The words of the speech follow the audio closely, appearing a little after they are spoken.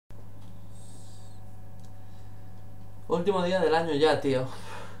Último día del año ya, tío.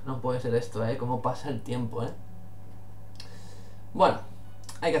 No puede ser esto, cómo pasa el tiempo, Bueno,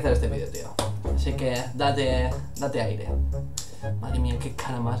 hay que hacer este vídeo, tío. Así que date aire. Madre mía, qué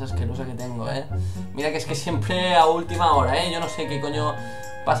cara más asquerosa que tengo, Mira que es que siempre a última hora, Yo no sé qué coño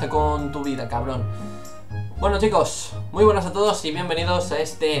pasa con tu vida, cabrón. Bueno, chicos, muy buenas a todos y bienvenidos a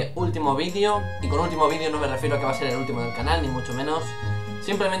este último vídeo. Y con último vídeo no me refiero a que va a ser el último del canal, ni mucho menos.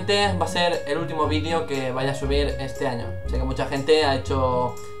 Simplemente va a ser el último vídeo que vaya a subir este año. Sé que mucha gente ha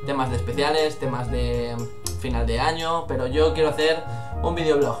hecho temas de especiales, temas de final de año, pero yo quiero hacer un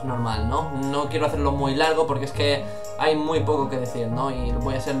videoblog normal, ¿no? No quiero hacerlo muy largo porque es que hay muy poco que decir, ¿no? Y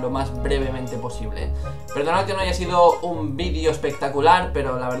voy a hacer lo más brevemente posible. Perdonad que no haya sido un vídeo espectacular,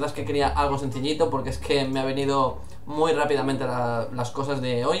 pero la verdad es que quería algo sencillito porque es que me ha venido muy rápidamente las cosas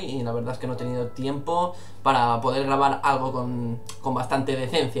de hoy y la verdad es que no he tenido tiempo para poder grabar algo con bastante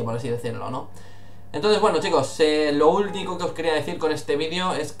decencia, por así decirlo, ¿no? Entonces, bueno, chicos, lo único que os quería decir con este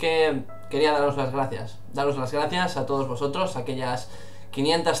vídeo es que quería daros las gracias. Daros las gracias a todos vosotros, aquellas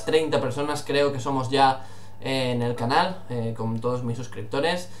 530 personas creo que somos ya en el canal, con todos mis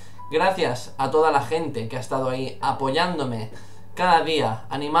suscriptores. Gracias a toda la gente que ha estado ahí apoyándome cada día,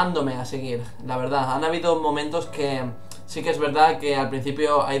 animándome a seguir. La verdad, han habido momentos que sí que es verdad que al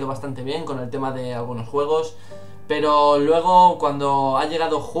principio ha ido bastante bien con el tema de algunos juegos, pero luego cuando ha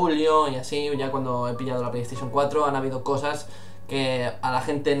llegado julio y así, ya cuando he pillado la PlayStation 4, han habido cosas que a la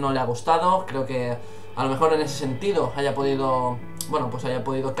gente no le ha gustado. Creo que a lo mejor en ese sentido haya podido, bueno, pues haya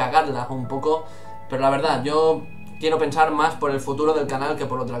podido cagarla un poco, pero la verdad, yo quiero pensar más por el futuro del canal que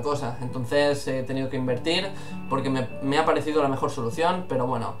por otra cosa. Entonces he tenido que invertir porque me ha parecido la mejor solución. Pero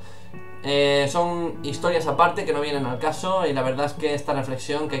bueno, son historias aparte que no vienen al caso. Y la verdad es que esta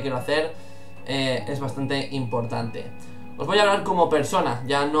reflexión que quiero hacer es bastante importante. Os voy a hablar como persona,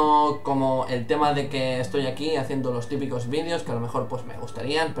 ya no como el tema de que estoy aquí haciendo los típicos vídeos que a lo mejor pues me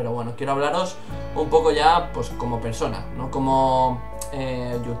gustarían. Pero bueno, quiero hablaros un poco ya pues como persona, no como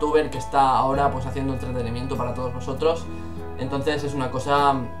youtuber que está ahora pues haciendo entretenimiento para todos vosotros. Entonces es una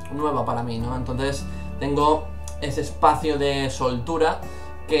cosa nueva para mí, ¿no? Entonces tengo ese espacio de soltura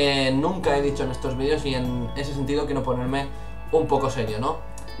que nunca he dicho en estos vídeos y en ese sentido quiero ponerme un poco serio,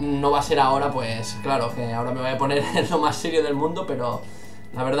 ¿no? No va a ser ahora, pues claro, que ahora me voy a poner en lo más serio del mundo, pero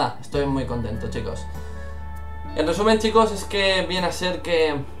la verdad, estoy muy contento, chicos. En resumen, chicos, es que viene a ser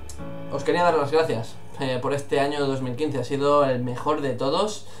que os quería dar las gracias por este año 2015. Ha sido el mejor de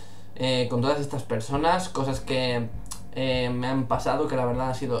todos, con todas estas personas, cosas que me han pasado que la verdad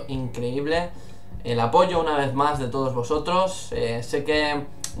ha sido increíble. El apoyo una vez más de todos vosotros. Sé que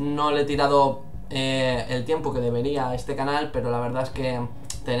no le he tirado el tiempo que debería a este canal, pero la verdad es que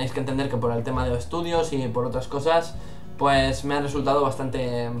tenéis que entender que por el tema de estudios y por otras cosas pues me ha resultado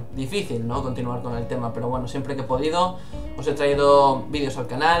bastante difícil, ¿no?, continuar con el tema. Pero bueno, siempre que he podido os he traído vídeos al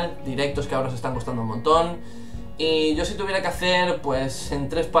canal, directos que ahora os están gustando un montón. Y yo, si tuviera que hacer pues en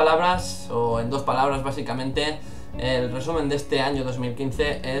 3 palabras o en 2 palabras básicamente, el resumen de este año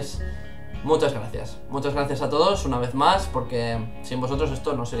 2015 es muchas gracias. Muchas gracias a todos una vez más, porque sin vosotros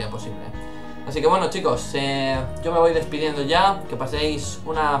esto no sería posible. Así que bueno, chicos, yo me voy despidiendo ya. Que paséis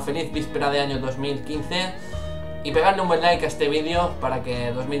una feliz víspera de año 2015 y pegadle un buen like a este vídeo para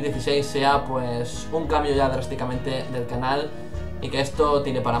que 2016 sea pues un cambio ya drásticamente del canal y que esto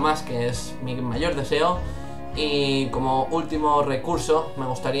tire para más, que es mi mayor deseo. Y como último recurso, me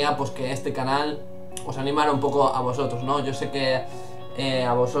gustaría pues que este canal os animara un poco a vosotros, ¿no? Yo sé que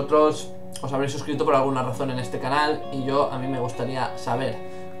a vosotros os habréis suscrito por alguna razón en este canal y a mí me gustaría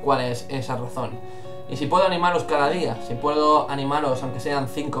saber cuál es esa razón. Y si puedo animaros cada día, si puedo animaros aunque sean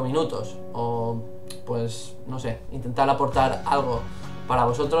 5 minutos o pues no sé, intentar aportar algo para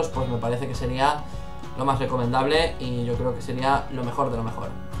vosotros, pues me parece que sería lo más recomendable y yo creo que sería lo mejor de lo mejor.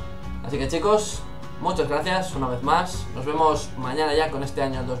 Así que, chicos, muchas gracias una vez más. Nos vemos mañana ya con este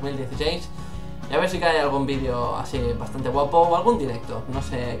año 2016 y a ver si cae algún vídeo así bastante guapo o algún directo, no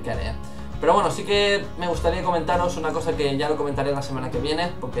sé qué haré. Pero bueno, sí que me gustaría comentaros una cosa que ya lo comentaré la semana que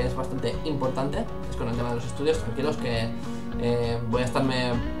viene, porque es bastante importante. Es con el tema de los estudios. Tranquilos que voy a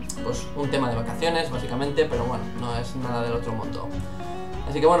estarme pues un tema de vacaciones básicamente, pero bueno, no es nada del otro mundo.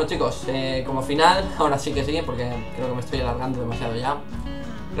 Así que bueno, chicos, como final, ahora sí que sí, porque creo que me estoy alargando demasiado ya.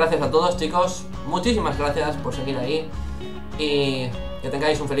 Gracias a todos, chicos, muchísimas gracias por seguir ahí y que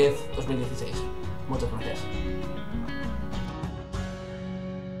tengáis un feliz 2016. Muchas gracias.